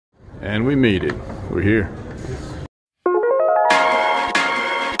And we made it. We're here.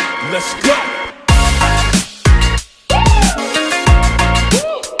 Let's go!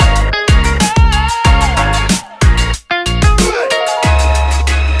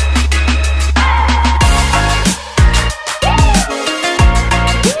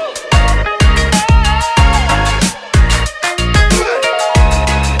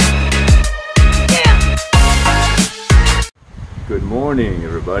 Good morning,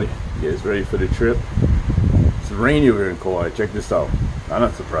 everybody. You guys ready for the trip? It's rainy over here in Kauai. Check this out. I'm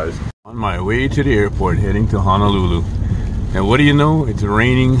not surprised. On my way to the airport, heading to Honolulu. And what do you know? It's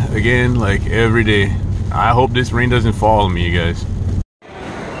raining again, like every day. I hope this rain doesn't follow me, you guys.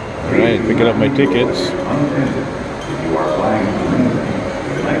 Alright, picking up my tickets. If you are flying to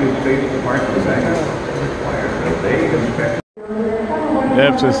the United States Department of Agriculture requires that they inspect.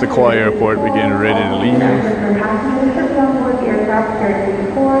 Yep, so it's the Kauai airport. We're getting ready to leave.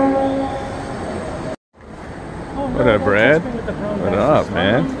 What up, Brad? What up,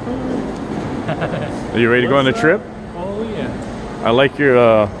 man? Are you ready to go on the trip? Oh yeah. I like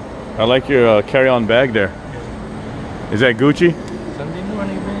your carry-on bag there. Is that Gucci? Sunday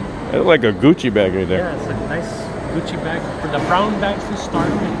morning bag. It looks like a Gucci bag right there. Yeah, it's a nice Gucci bag for the brown bags to start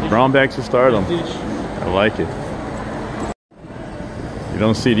them. Brown bags to start them. I like it. You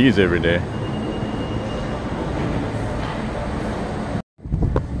don't see these every day.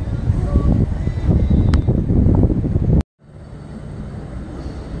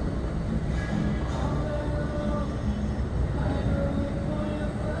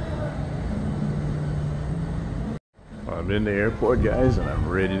 I'm in the airport, guys, and I'm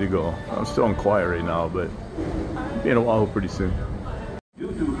ready to go. I'm still on quiet right now, but I'll be in Oahu pretty soon.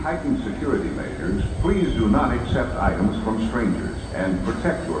 Due to heightened security measures, please do not accept items from strangers and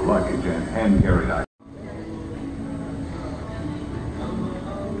protect your luggage and hand-carried items.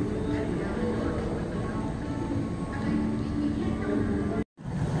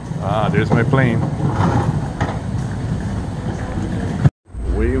 Ah, there's my plane.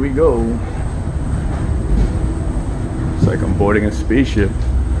 Away we go. It's like I'm boarding a spaceship.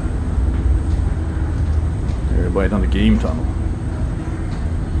 Everybody on the game tunnel.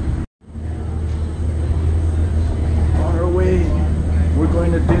 On our way. We're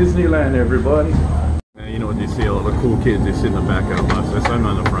going to Disneyland, everybody. And you know what they say, all the cool kids, they sit in the back of the bus. That's why I'm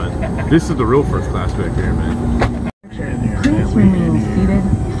on the front. This is the real first class back here, man. Please remain seated,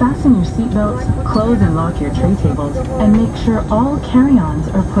 fasten your seatbelts, close and lock your tray tables, and make sure all carry-ons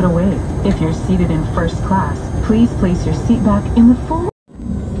are put away. If you're seated in first class, please place your seat back in the full.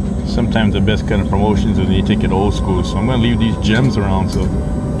 Sometimes the best kind of promotions is when you take it old school, so I'm going to leave these gems around so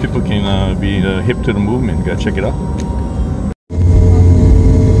people can be hip to the movement. Gotta check it out.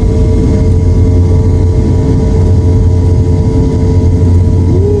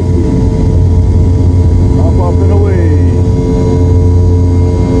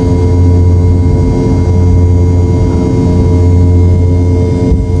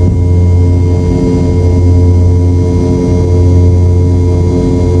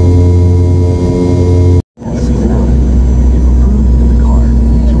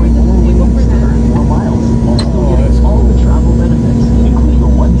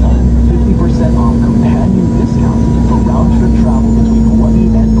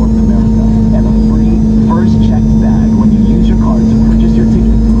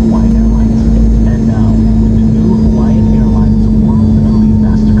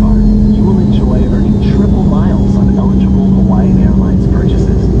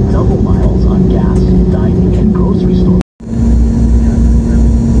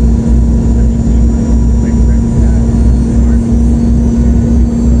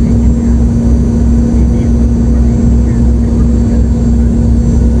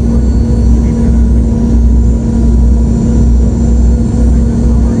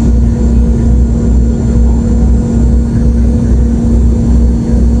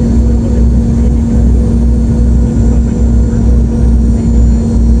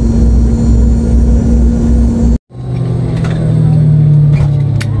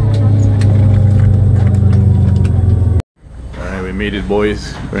 Made it,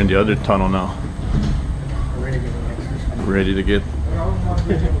 boys. We're in the other tunnel now. Ready to get.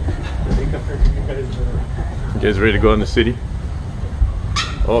 You guys ready to go in the city?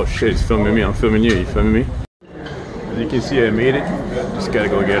 Oh shit, he's filming me. I'm filming you. You filming me? As you can see, I made it. Just gotta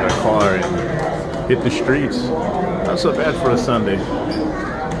go get our car and hit the streets. Not so bad for a Sunday.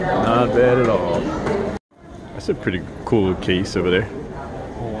 Not bad at all. That's a pretty cool case over there.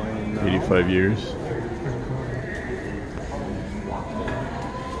 85 years.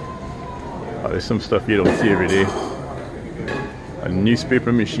 Oh, there's some stuff you don't see every day. a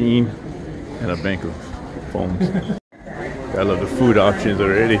newspaper machine, and a bank of phones. I love the food options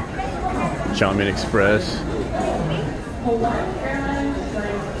already. Chow Mein Express,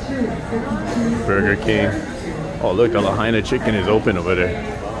 Burger King. Oh look, the Lahaina chicken is open over there.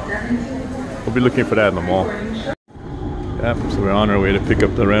 We'll be looking for that in the mall. Yep, so we're on our way to pick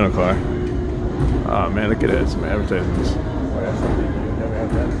up the rental car. Oh man, look at that, some advertisements.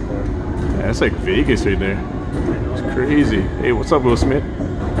 Yeah, that's like Vegas right there. It's crazy. Hey, what's up, Will Smith?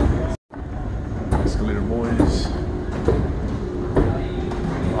 Escalator boys.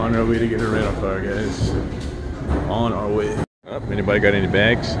 On our way to get a rental car, guys. On our way. Oh, anybody got any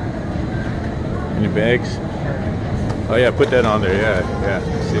bags? Any bags? Oh yeah, put that on there. Yeah.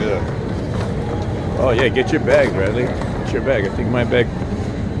 See that? Oh yeah, get your bag, Bradley. Get your bag. I think my bag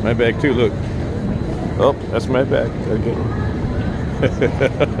too. Look. Oh, that's my bag. Okay.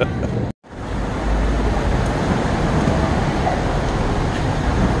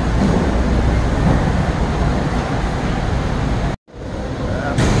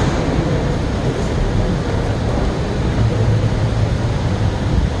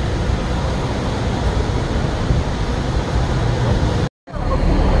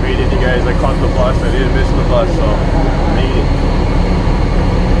 Guys, I caught the bus. I didn't miss the bus, so I made it.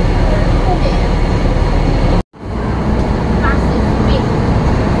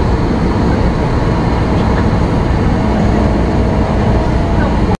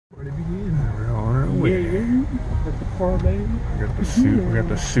 Where to begin? We're on our way. We got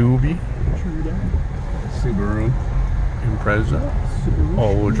the Subi, Subaru Impreza,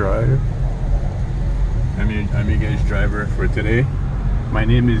 all-wheel drive. I'm your guys' driver for today. My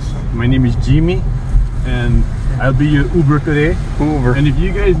name is Jimmy, and I'll be your Uber today. Uber. And if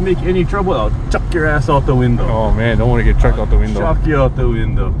you guys make any trouble, I'll chuck your ass out the window. Oh man, don't want to get chucked out the window. Chuck you out the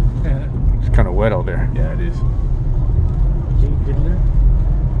window. Yeah. It's kind of wet out there. Yeah, it is.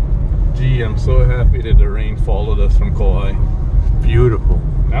 Gee, I'm so happy that the rain followed us from Kauai. Beautiful.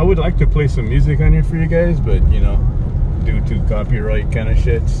 I would like to play some music on here for you guys, but you know, due to copyright kind of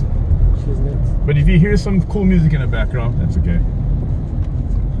shits. But if you hear some cool music in the background, that's okay.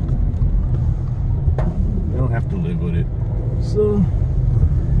 Don't have to live with it. So,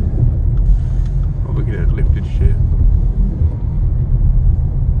 oh look at that lifted shit.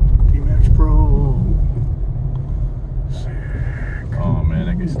 D-Max Pro. Sick. Oh man,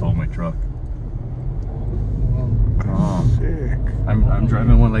 that guy stole my truck. Oh, sick. I'm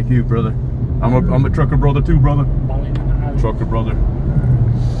driving one like you, brother. I'm a trucker brother too, brother. Trucker brother.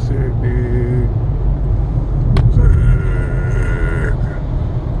 Sick, dude.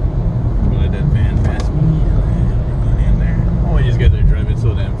 Let that van pass me. You just got there driving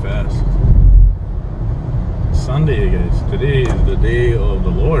so damn fast. Sunday, guys. Today is the day of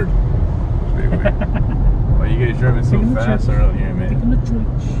the Lord. Why you guys driving so fast around here, man? Taking the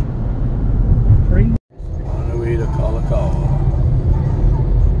church. Pray. On the way to Kalakaua.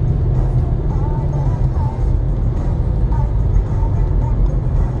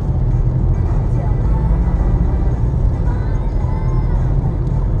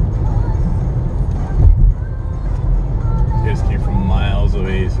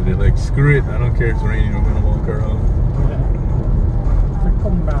 So they're like, screw it, I don't care if it's raining, I'm gonna walk around.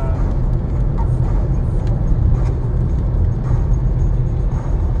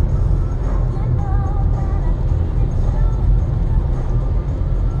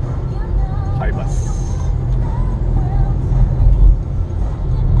 Hi, bus.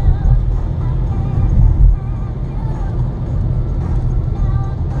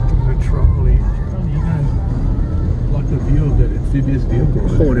 The trolley. You guys block the view of that amphibious vehicle.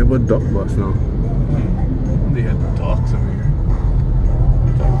 Oh, they have a duck bus now. They had ducks over here.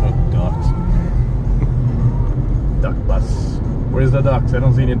 We're talking about ducks over here. Duck bus. Where's the ducks? I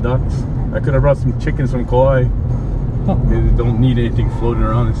don't see any ducks. I could have brought some chickens from Kauai. They don't need anything floating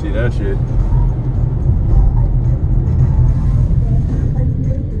around to see that shit.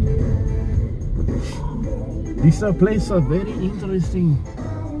 This place is very interesting.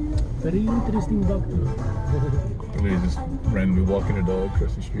 Very interesting doctor. They just randomly walking a dog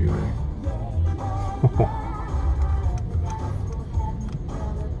across the street there.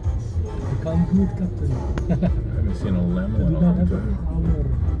 I haven't seen a lemon in a long time.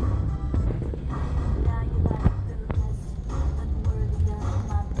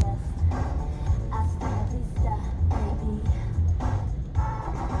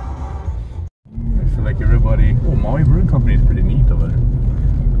 I feel like everybody... Oh, Maui Brewing Company is pretty neat over there.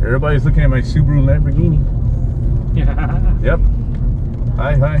 Everybody's looking at my Subaru Lamborghini. Yeah. Yep.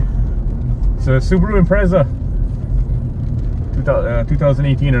 Hi. So Subaru Impreza.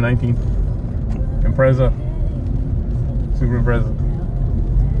 2018 or 19. Impreza. Super impressive.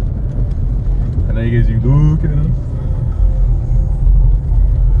 I know you guys, you look at us.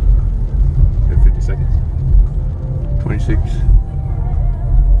 Got 50 seconds. 26.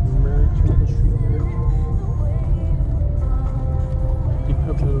 Merge, Middle Street Merge. Deep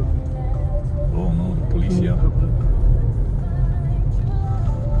Hub. Oh no, the police here.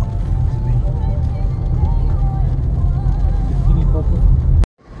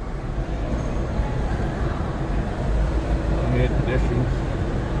 Pedestrians.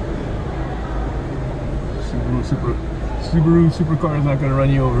 Subaru supercar is not going to run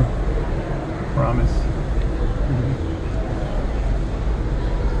you over. Promise.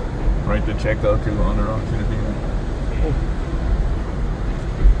 Right to checkout too on the rocks and everything.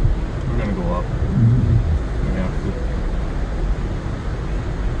 We're going to go up. We have to.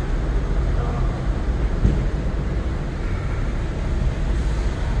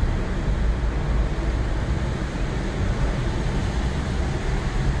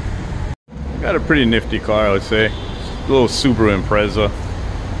 Got a pretty nifty car, I would say. A little Subaru Impreza.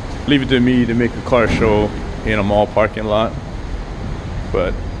 Leave it to me to make a car show in a mall parking lot.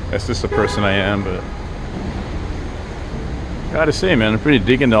 But that's just the person I am. But gotta say, man, I'm pretty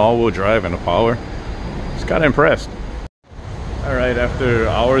digging the all-wheel drive and the power. Just kinda impressed. Alright, after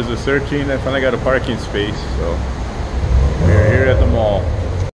hours of searching, I finally got a parking space. So we're here at the mall.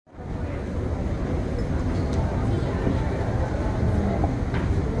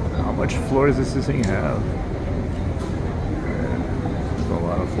 How much floors does this thing have? There's a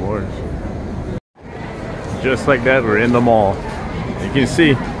lot of floors. Just like that, we're in the mall. You can see,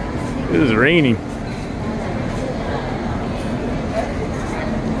 it is raining.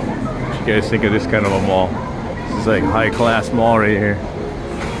 What you guys think of this kind of a mall? This is like high-class mall right here.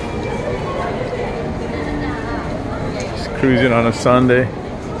 Just cruising on a Sunday.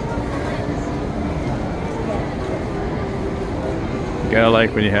 Kinda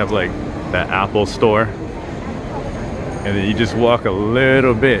like when you have like that Apple store and then you just walk a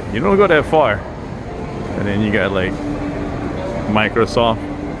little bit, you don't go that far, and then you got like Microsoft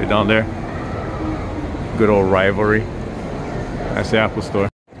right down there. Good old rivalry. That's the Apple store.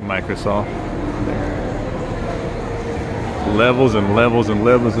 Microsoft there. Levels and levels and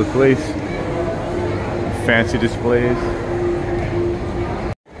levels of place. Fancy displays.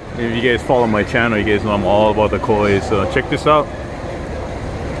 If you guys follow my channel, you guys know I'm all about the koi, so check this out.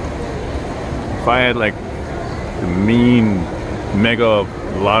 If I had like the mean mega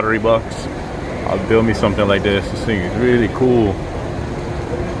lottery bucks, I'll build me something like this. This thing is really cool.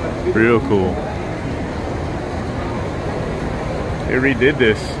 Real cool. They redid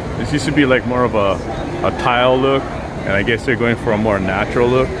this. This used to be like more of a tile look, and I guess they're going for a more natural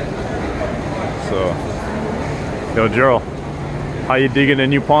look. So, yo Gerald, how you digging the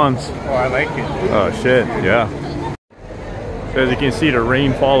new ponds? Oh, I like it. Oh shit, yeah. So as you can see, the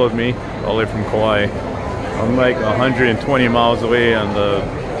rain followed me all the way from Kauai. I'm like 120 miles away on the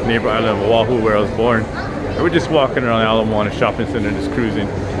neighbor island of Oahu where I was born. And we're just walking around Alamoana shopping center, just cruising.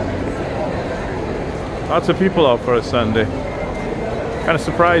 Lots of people out for a Sunday. Kind of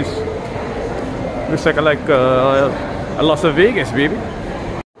surprised. Looks like a Las Vegas, baby.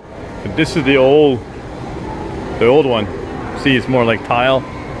 But this is the old one. See, it's more like tile.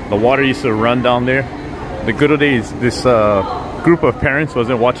 The water used to run down there. The good old days, this group of parents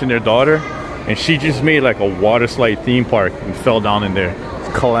wasn't watching their daughter, and she just made like a water slide theme park and fell down in there. It's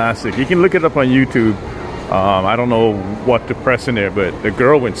classic. You can look it up on YouTube. I don't know what to press in there, but the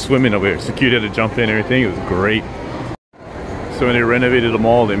girl went swimming over there. Security had to jump in and everything. It was great. So when they renovated the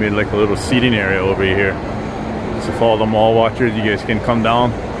mall, they made like a little seating area over here. So for all the mall watchers, you guys can come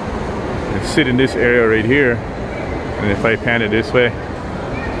down and sit in this area right here. And if I pan it this way,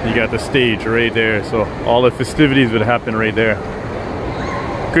 you got the stage right there. So all the festivities would happen right there.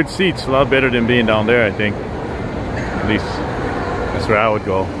 Good seats, a lot better than being down there, I think. At least that's where I would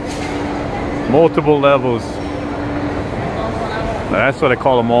go. Multiple levels. That's what I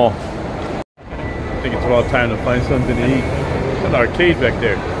call a mall. I think it's about time to find something to eat. There's an arcade back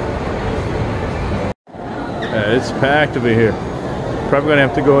there. Yeah, it's packed over here. Probably gonna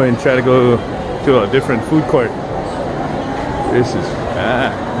have to go and try to go to a different food court. This is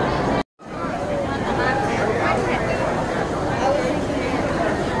packed.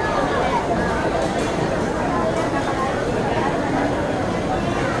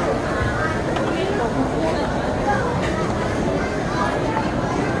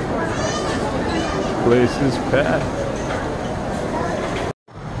 Place is packed.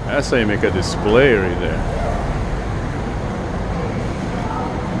 That's how you make a display right there.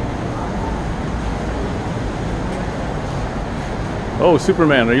 Oh,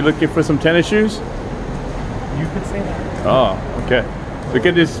 Superman, are you looking for some tennis shoes? You could say that. Oh, okay. Look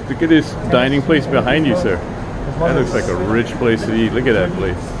at this dining place behind you, sir. That looks like a rich place to eat. Look at that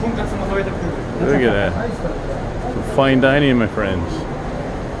place. Look at that. Some fine dining, my friends.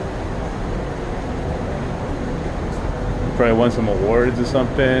 You probably won some awards or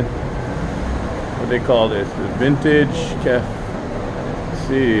something. What they call this? The vintage cafe. Let's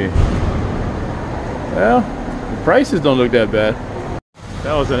see. Well, the prices don't look that bad.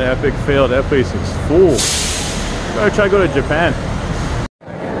 That was an epic fail. That place is full. Gotta try to go to Japan.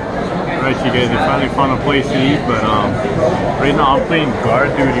 Alright, you guys, I finally found a place to eat, but right now I'm playing guard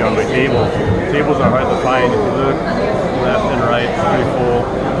duty on my table. Tables are hard to find. If you look left and right, it's pretty full.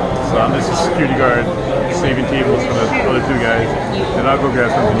 So I'm just a security guard, saving tables for the other two guys. Then I'll go grab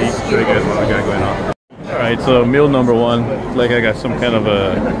something to eat, show you guys what we got going on. Alright, so meal number one. Like I got some kind of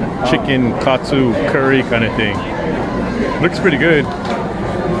a chicken katsu curry kind of thing. Looks pretty good.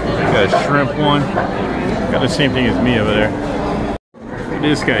 Got a shrimp one. Got the same thing as me over there.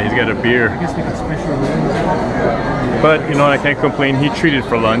 This guy, he's got a beer. I guess they could special rooms. But you know what, I can't complain. He treated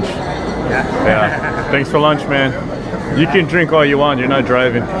for lunch. Yeah. Thanks for lunch, man. You can drink all you want. You're not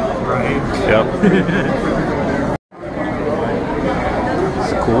driving. Right. Yep.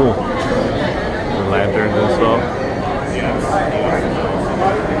 It's cool. The lanterns and stuff.